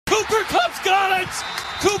Cooper Kupp's got it.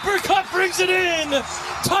 Cooper Kupp brings it in.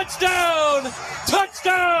 Touchdown.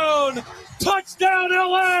 Touchdown. Touchdown,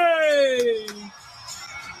 LA.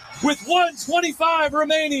 With 1:25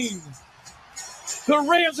 remaining, the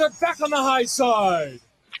Rams are back on the high side.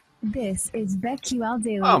 This is BetQL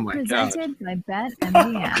Daily, presented by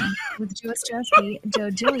BetMGM, with Joe Ostrowski, Joe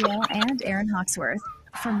Giglio, and Aaron Hawksworth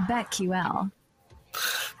from BetQL.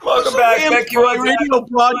 Welcome back, BetQL radio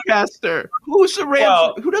broadcaster. Who's the Rams?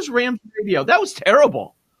 Well, who does Rams radio? That was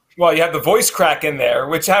terrible. Well, you have the voice crack in there,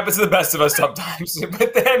 which happens to the best of us sometimes.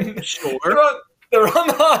 But then they're on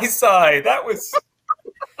the high side. That was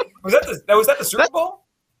that the Super Bowl?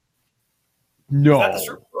 No. Was that the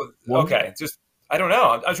Super Bowl? Okay, just I don't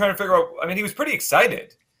know. I'm trying to figure out. I mean, he was pretty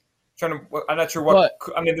excited. I'm not sure what.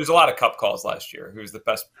 I mean, there's a lot of Kupp calls last year. Who was the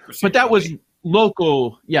best receiver? But that was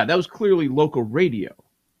local. Yeah, that was clearly local radio.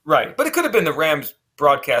 Right, but it could have been the Rams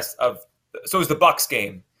broadcast of. So it was the Bucs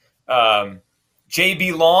game.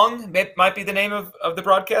 J.B. Long might be the name of the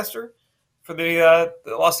broadcaster for the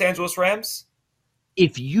Los Angeles Rams.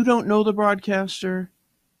 If you don't know the broadcaster,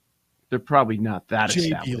 they're probably not that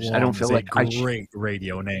established. I don't feel like a great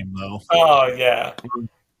radio name though. Oh yeah.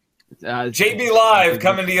 JB Live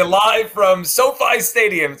coming to you live from SoFi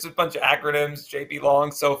Stadium. It's a bunch of acronyms. JB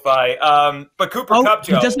Long, SoFi. But Cooper Kupp,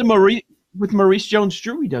 Joe. He does with Maurice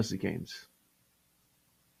Jones-Drew. He does the games.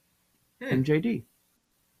 MJD.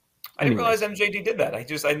 I didn't realize MJD did that.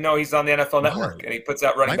 I know he's on the NFL Network and he puts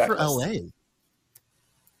out running back for LA.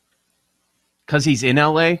 Because he's in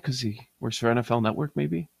LA. Because he works for NFL Network,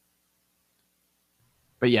 maybe.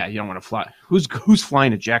 But yeah, you don't want to fly. Who's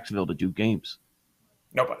flying to Jacksonville to do games?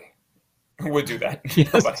 Nobody. Who would do that?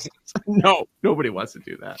 Yes. Nobody. No, nobody wants to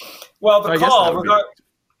do that. Well, the call,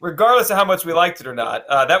 regardless of how much we liked it or not,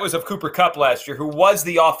 that was of Cooper Kupp last year, who was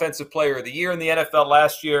the Offensive Player of the Year in the NFL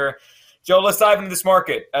last year. Joe, let's dive into this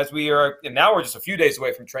market as we're just a few days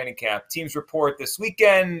away from training camp. Teams report this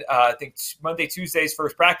weekend. I think Monday, Tuesday's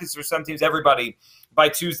first practice for some teams. Everybody by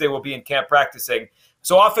Tuesday will be in camp practicing.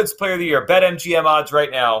 So Offensive Player of the Year, BetMGM odds right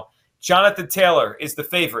now. Jonathan Taylor is the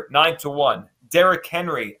favorite, 9-1. Derrick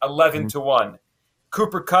Henry, 11-1.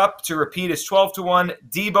 Cooper Kupp to repeat is 12-1.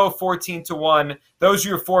 Debo, 14-1. Those are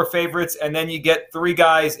your four favorites, and then you get three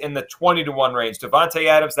guys in the 20-1 range. Devontae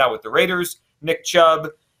Adams now with the Raiders, Nick Chubb,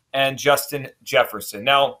 and Justin Jefferson.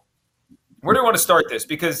 Now, where do we want to start this?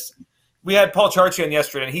 Because we had Paul Charchian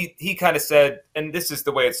yesterday, and he kind of said, and this is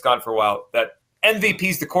the way it's gone for a while, that MVP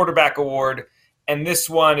is the quarterback award, and this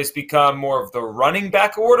one has become more of the running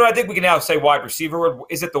back award. Or I think we can now say wide receiver award.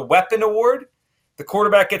 Is it the weapon award? The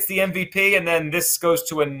quarterback gets the MVP, and then this goes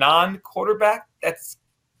to a non-quarterback? That's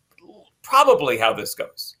probably how this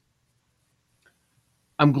goes.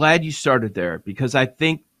 I'm glad you started there because I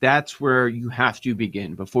think that's where you have to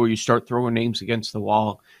begin before you start throwing names against the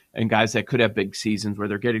wall and guys that could have big seasons where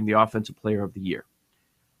they're getting the Offensive Player of the Year.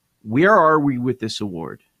 Where are we with this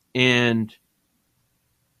award? And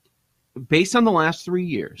based on the last 3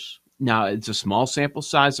 years, now it's a small sample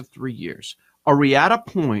size of 3 years, are we at a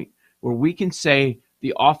point where we can say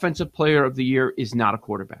the Offensive Player of the Year is not a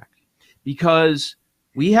quarterback? Because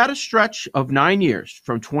we had a stretch of 9 years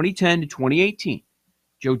from 2010 to 2018.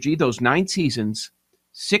 Joe G, those 9 seasons,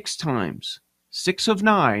 6 times, 6 of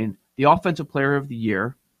 9, the Offensive Player of the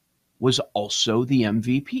Year was also the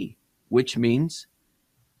MVP, which means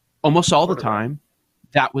almost all the time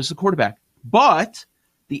that was the quarterback. But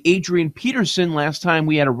the Adrian Peterson, last time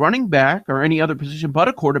we had a running back or any other position but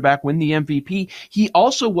a quarterback win the MVP, he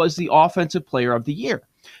also was the Offensive Player of the Year.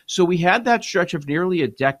 So we had that stretch of nearly a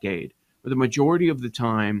decade where the majority of the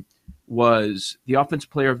time was the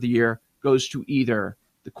Offensive Player of the Year goes to either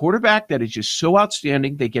the quarterback that is just so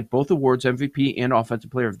outstanding, they get both awards, MVP and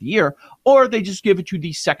Offensive Player of the Year, or they just give it to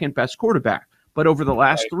the second best quarterback. But over the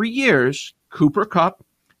last 3 years, Cooper Kupp,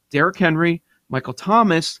 Derrick Henry, Michael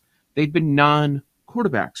Thomas, they've been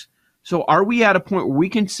non-quarterbacks. So are we at a point where we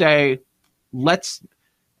can say,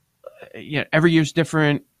 every year's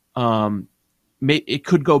different. It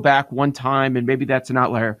could go back one time, and maybe that's an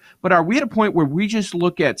outlier. But are we at a point where we just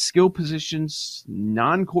look at skill positions,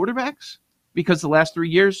 non-quarterbacks? Because the last 3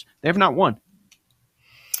 years, they have not won.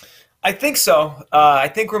 I think so. I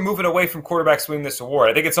think we're moving away from quarterbacks winning this award.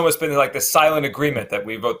 I think it's almost been like the silent agreement that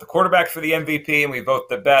we vote the quarterback for the MVP and we vote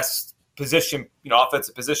the best position,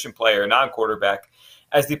 offensive position player, non-quarterback,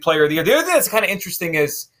 as the player of the year. The other thing that's kind of interesting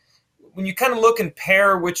is when you kind of look and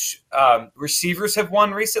pair which receivers have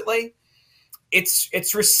won recently,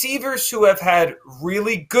 it's receivers who have had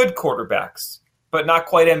really good quarterbacks, but not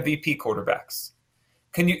quite MVP quarterbacks.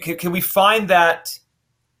 Can we find that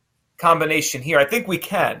combination here? I think we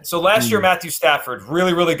can. So last year, Matthew Stafford,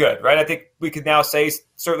 really, really good, right? I think we could now say he's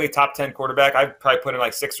certainly top 10 quarterback. I'd probably put him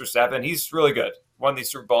like 6 or 7. He's really good. Won the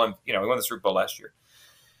Super Bowl, and he won the Super Bowl last year.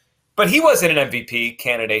 But he wasn't an MVP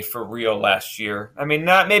candidate for real last year. I mean,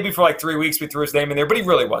 not maybe for like 3 weeks we threw his name in there, but he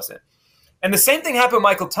really wasn't. And the same thing happened with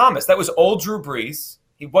Michael Thomas. That was old Drew Brees.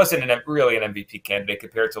 He wasn't really an MVP candidate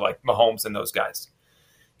compared to like Mahomes and those guys.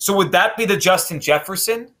 So would that be the Justin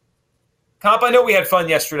Jefferson comp? I know we had fun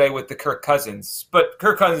yesterday with the Kirk Cousins, but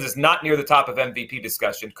Kirk Cousins is not near the top of MVP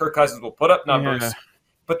discussion. Kirk Cousins will put up numbers,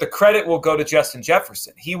 but the credit will go to Justin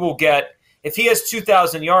Jefferson. He will get, if he has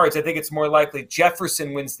 2,000 yards, I think it's more likely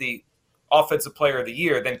Jefferson wins the Offensive Player of the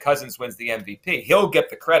Year than Cousins wins the MVP. He'll get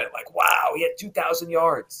the credit, like, wow, he had 2,000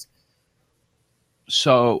 yards.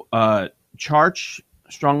 So Charch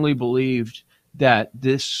strongly believed that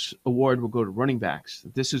this award will go to running backs.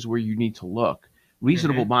 This is where you need to look.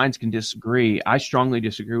 Reasonable minds can disagree. I strongly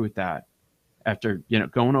disagree with that. After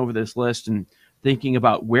going over this list and thinking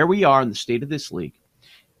about where we are in the state of this league,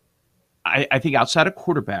 I think outside of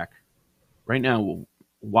quarterback, right now,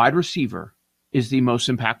 wide receiver is the most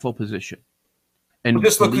impactful position. And well,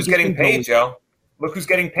 just look who's getting paid, Joe. Look who's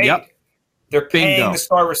getting paid. Yep. They're paying the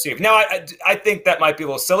star receiver. Now, I think that might be a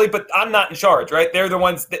little silly, but I'm not in charge, right? They're the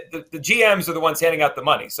ones that the GMs are the ones handing out the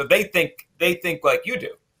money, so they think like you do.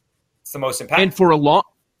 It's the most impactful. And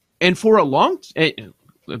for a long,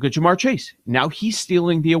 look at Jamar Chase. Now he's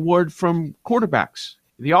stealing the award from quarterbacks,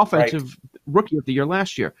 the offensive rookie of the year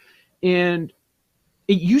last year. And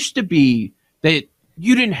it used to be that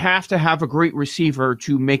you didn't have to have a great receiver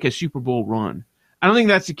to make a Super Bowl run. I don't think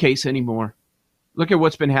that's the case anymore. Look at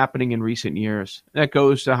what's been happening in recent years. That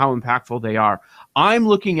goes to how impactful they are. I'm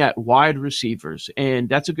looking at wide receivers, and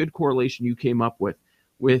that's a good correlation you came up with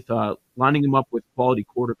lining them up with quality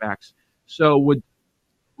quarterbacks. So would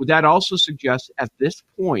that also suggest at this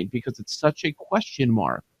point, because it's such a question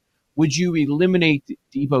mark, would you eliminate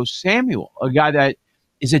Deebo Samuel, a guy that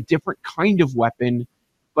is a different kind of weapon,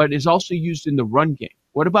 but is also used in the run game?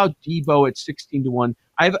 What about Deebo at 16-1?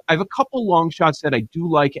 I have a couple long shots that I do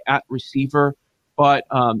like at receiver, but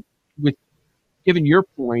with given your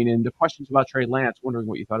point and the questions about Trey Lance, wondering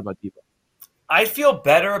what you thought about Deebo. I feel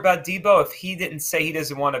better about Deebo if he didn't say he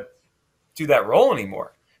doesn't want to do that role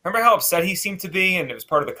anymore. Remember how upset he seemed to be, and it was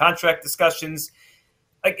part of the contract discussions?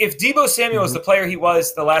 Like, if Deebo Samuel is the player he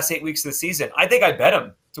was the last 8 weeks of the season, I think I'd bet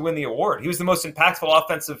him to win the award. He was the most impactful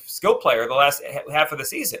offensive skill player the last half of the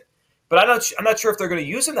season. But I'm not sure if they're going to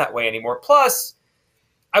use him that way anymore. Plus,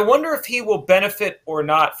 I wonder if he will benefit or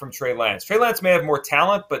not from Trey Lance. Trey Lance may have more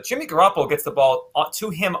talent, but Jimmy Garoppolo gets the ball to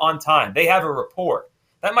him on time. They have a rapport.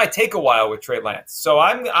 That might take a while with Trey Lance. So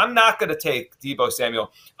I'm not going to take Deebo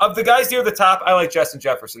Samuel. Of the guys near the top, I like Justin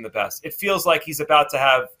Jefferson the best. It feels like he's about to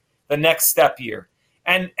have the next step year.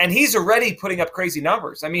 And he's already putting up crazy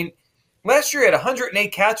numbers. I mean, last year he had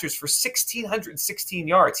 108 catches for 1,616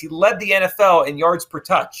 yards. He led the NFL in yards per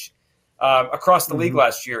touch across the league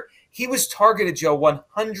last year. He was targeted, Joe,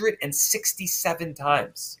 167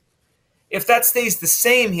 times. If that stays the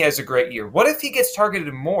same, he has a great year. What if he gets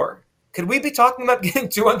targeted more? Could we be talking about getting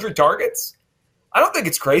 200 targets? I don't think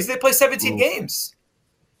it's crazy. They play 17 games.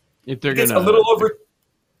 If they're going to a little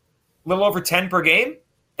over 10 per game,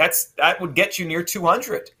 that would get you near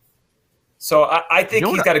 200. So I think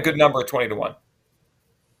he's got a good number at 20-1.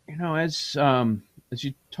 As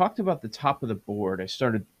you talked about the top of the board, I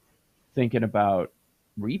started thinking about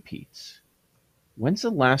repeats. When's the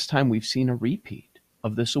last time we've seen a repeat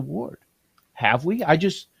of this award? Have we? I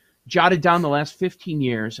just jotted down the last 15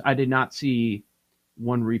 years. I did not see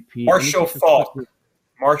one repeat. Marshall Faulk.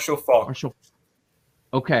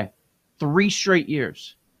 Okay. 3 straight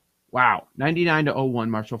years. Wow. 99-01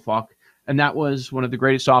 Marshall Faulk. And that was one of the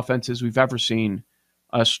greatest offenses we've ever seen.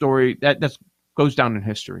 A story that goes down in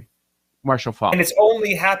history. Marshall Faulk. And it's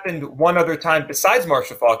only happened one other time besides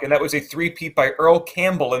Marshall Faulk, and that was a 3-peat by Earl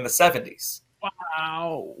Campbell in the 70s.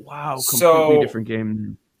 Wow. Completely different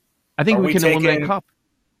game. I think we can eliminate Kupp.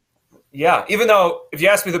 Yeah, even though if you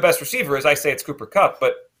ask me who the best receiver is, I say it's Cooper Kupp.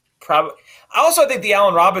 But probably, I think the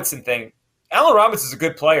Allen Robinson thing. Allen Robinson is a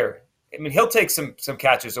good player. I mean, he'll take some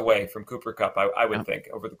catches away from Cooper Kupp, I would think,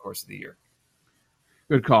 over the course of the year.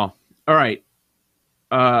 Good call. All right.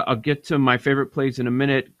 I'll get to my favorite plays in a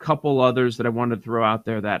minute. Couple others that I wanted to throw out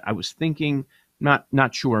there that I was thinking, not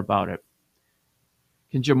sure about it.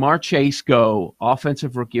 Can Jamar Chase go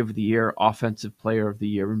Offensive Rookie of the Year, Offensive Player of the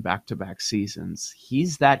Year in back-to-back seasons?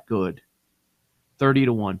 He's that good.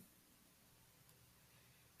 30-1.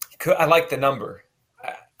 I like the number.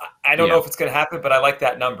 I don't know if it's going to happen, but I like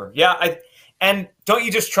that number. Yeah, And don't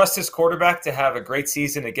you just trust this quarterback to have a great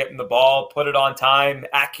season and get him the ball, put it on time,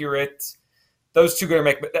 accurate? Those two are going to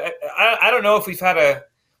make – I don't know if we've had a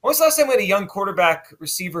 – when was the last time we had a young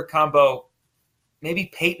quarterback-receiver combo,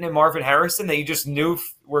 maybe Peyton and Marvin Harrison, that you just knew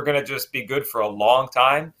were going to just be good for a long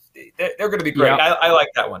time? They're going to be great. Yeah. I like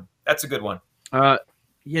that one. That's a good one.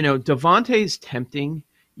 Devontae's tempting.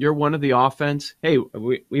 You're one of the offense. Hey,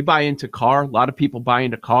 we buy into Carr. A lot of people buy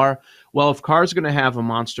into Carr. Well, if Carr's going to have a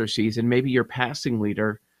monster season, maybe your passing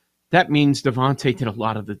leader, that means Devontae did a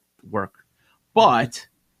lot of the work. But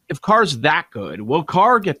if Carr's that good, will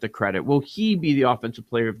Carr get the credit? Will he be the offensive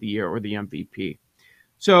player of the year or the MVP?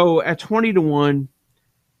 So at 20-1,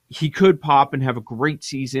 he could pop and have a great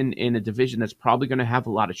season in a division that's probably going to have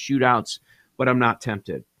a lot of shootouts, but I'm not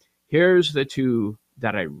tempted. Here's the two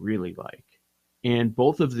that I really like. And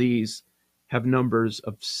both of these have numbers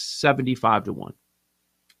of 75-1.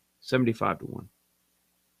 75-1.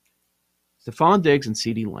 Stephon Diggs and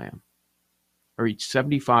CeeDee Lamb are each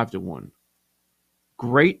 75-1.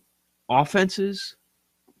 Great offenses,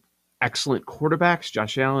 excellent quarterbacks,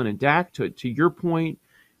 Josh Allen and Dak. To your point,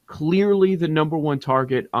 clearly the number one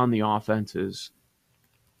target on the offenses.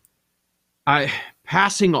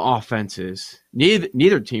 Passing offenses,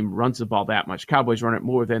 neither team runs the ball that much. Cowboys run it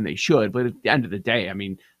more than they should, but at the end of the day, I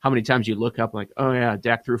mean, how many times you look up like, oh yeah,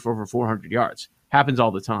 Dak threw for over 400 yards. Happens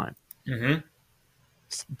all the time. Mm-hmm.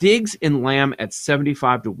 Diggs and Lamb at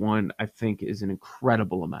 75-1, I think, is an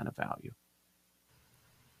incredible amount of value.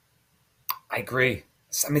 I agree.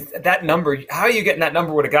 I mean, that number, how are you getting that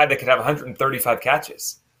number with a guy that could have 135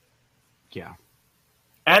 catches? Yeah.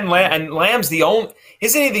 And Lamb's isn't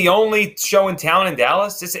he the only show in town in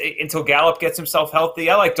Dallas? Until Gallup gets himself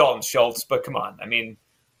healthy. I like Dalton Schultz, but come on. I mean,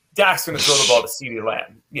 Dak's going to throw the ball to CeeDee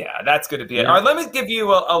Lamb. Yeah, that's going to be it. All right, let me give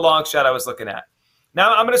you a long shot I was looking at.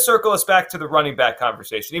 Now I'm going to circle us back to the running back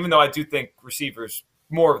conversation, even though I do think receivers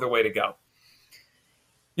more of the way to go.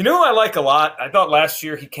 You know who I like a lot? I thought last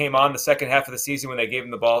year he came on the second half of the season when they gave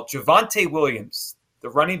him the ball. Javonte Williams, the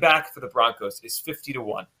running back for the Broncos, is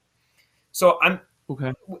 50-1. So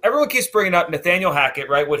okay. Everyone keeps bringing up Nathaniel Hackett,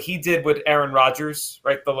 right? What he did with Aaron Rodgers,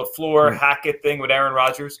 right? The LaFleur Hackett thing with Aaron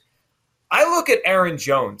Rodgers. I look at Aaron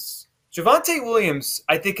Jones. Javonte Williams,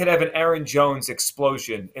 I think, could have an Aaron Jones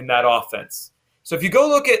explosion in that offense. So if you go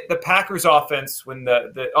look at the Packers offense, when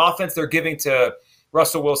the offense they're giving to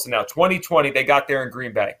Russell Wilson now, 2020, they got there in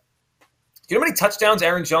Green Bay. Do you know how many touchdowns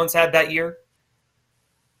Aaron Jones had that year?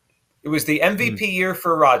 It was the MVP year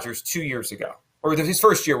for Rodgers 2 years ago. Or his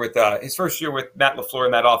first year with Matt LaFleur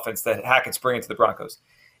in that offense that Hackett's bringing to the Broncos.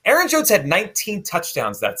 Aaron Jones had 19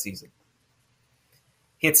 touchdowns that season.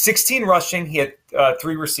 He had 16 rushing. He had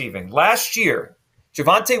 3 receiving. Last year,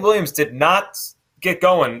 Javonte Williams did not get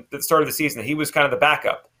going at the start of the season. He was kind of the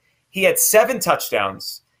backup. He had 7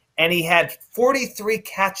 touchdowns, and he had 43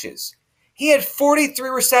 catches. He had 43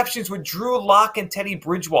 receptions with Drew Lock and Teddy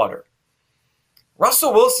Bridgewater.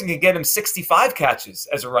 Russell Wilson can get him 65 catches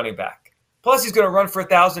as a running back. Plus, he's going to run for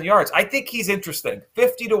 1,000 yards. I think he's interesting.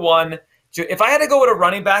 50-1. If I had to go with a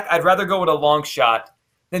running back, I'd rather go with a long shot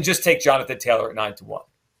than just take Jonathan Taylor at 9-1.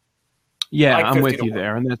 Yeah, like I'm with you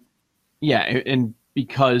there. And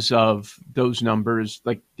because of those numbers,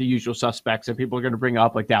 like the usual suspects that people are going to bring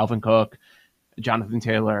up, like Dalvin Cook, Jonathan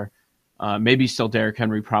Taylor, maybe still Derrick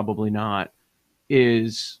Henry, probably not,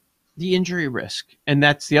 is the injury risk. And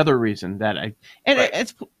that's the other reason that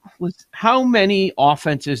it's how many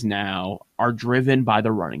offenses now are driven by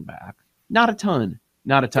the running back? Not a ton.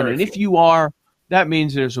 And if you are, that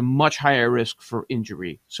means there's a much higher risk for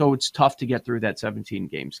injury. So it's tough to get through that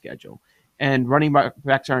 17-game schedule. And running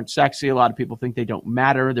backs aren't sexy. A lot of people think they don't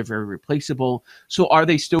matter. They're very replaceable. So are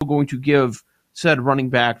they still going to give said running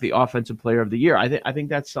back the offensive player of the year? I think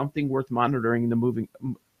that's something worth monitoring in the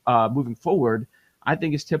moving forward. I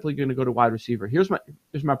think it's typically going to go to wide receiver. Here's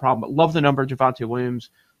my problem. Love the number. Javonte Williams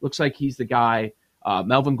looks like he's the guy.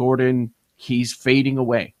 Melvin Gordon, he's fading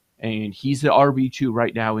away, and he's the RB2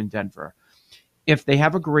 right now in Denver. If they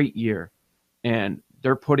have a great year and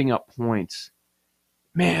they're putting up points,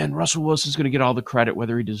 man, Russell Wilson's going to get all the credit,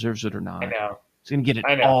 whether he deserves it or not. I know. He's going to get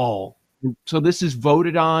it all. So this is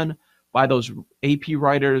voted on by those AP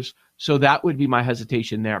writers. So that would be my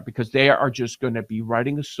hesitation there, because they are just going to be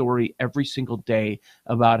writing a story every single day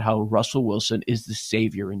about how Russell Wilson is the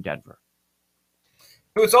savior in Denver.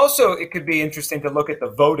 It could be interesting to look at the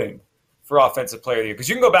voting for Offensive Player of the Year, because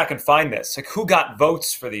you can go back and find this, like who got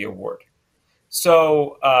votes for the award.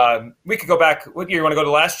 So we could go back. What year? You want to go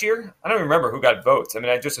to last year? I don't even remember who got votes. I mean,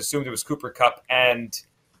 I just assumed it was Cooper Kupp, and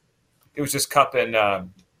it was just Kupp and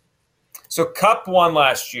so Kupp won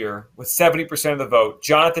last year with 70% of the vote.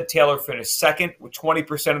 Jonathan Taylor finished second with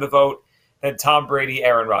 20% of the vote. than Tom Brady,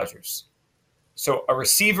 Aaron Rodgers. So a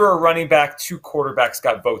receiver, a running back, 2 quarterbacks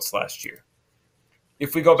got votes last year.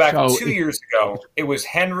 If we go back 2 years ago, it was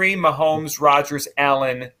Henry, Mahomes, Rodgers,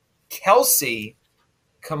 Allen, Kelsey,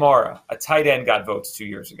 Kamara. A tight end got votes 2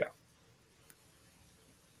 years ago.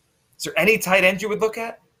 Is there any tight end you would look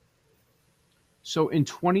at? So in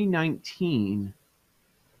 2019,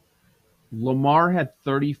 Lamar had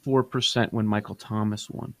 34% when Michael Thomas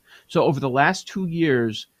won. So over the last 2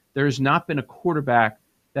 years, there has not been a quarterback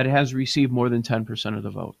that has received more than 10% of the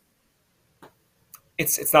vote.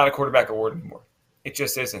 It's not a quarterback award anymore. It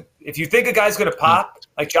just isn't. If you think a guy's going to pop,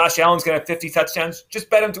 like Josh Allen's going to have 50 touchdowns,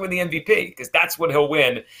 just bet him to win the MVP because that's what he'll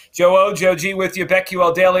win. Joe O, Joe G with you,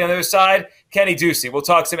 BetQL Daily on the other side, Kenny Ducey. We'll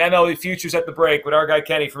talk some MLB futures at the break with our guy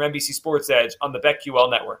Kenny from NBC Sports Edge on the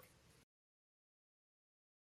BetQL Network.